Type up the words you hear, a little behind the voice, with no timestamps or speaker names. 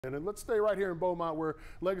And let's stay right here in Beaumont, where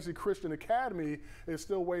Legacy Christian Academy is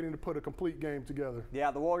still waiting to put a complete game together. Yeah,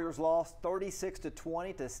 the Warriors lost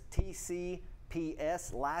 36-20 to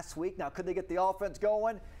TCPS last week. Now, could they get the offense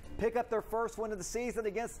going? Pick up their first win of the season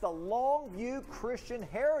against the Longview Christian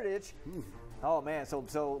Heritage. Oh man,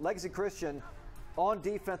 so Legacy Christian on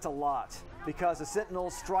defense a lot because the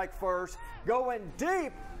Sentinels strike first, going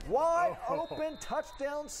deep, wide open,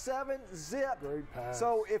 touchdown, 7-zip. Great pass.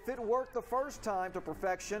 So if it worked the first time to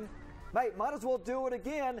perfection, mate, might as well do it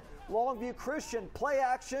again. Longview Christian, play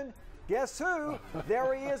action. Guess who?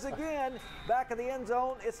 There he is again, back in the end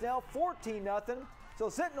zone. It's now 14-0. So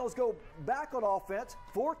Sentinels go back on offense,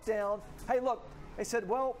 fourth down. Hey, look, they said,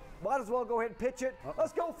 well, might as well go ahead and pitch it.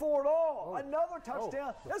 Let's go for it all. Another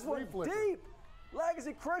touchdown. This one deep.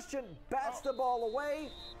 Legacy Christian bats the ball away,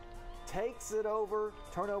 takes it over,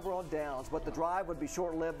 turnover on downs. But the drive would be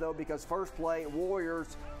short-lived, though, because first play,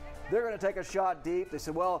 Warriors, they're going to take a shot deep. They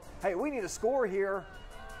said, well, hey, we need a score here.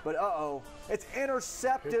 But it's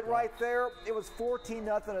intercepted right there. It was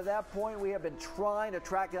 14-0 at that point. We have been trying to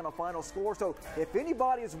track down a final score. So if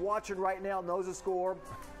anybody is watching right now, knows the score,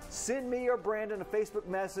 send me or Brandon a Facebook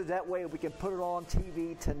message. That way we can put it on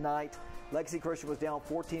TV tonight. Legacy Christian was down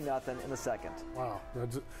 14-0 in the second. Wow.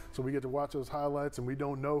 So we get to watch those highlights and we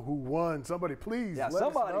don't know who won. Somebody please let us know.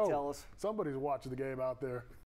 Somebody tell us. Somebody's watching the game out there.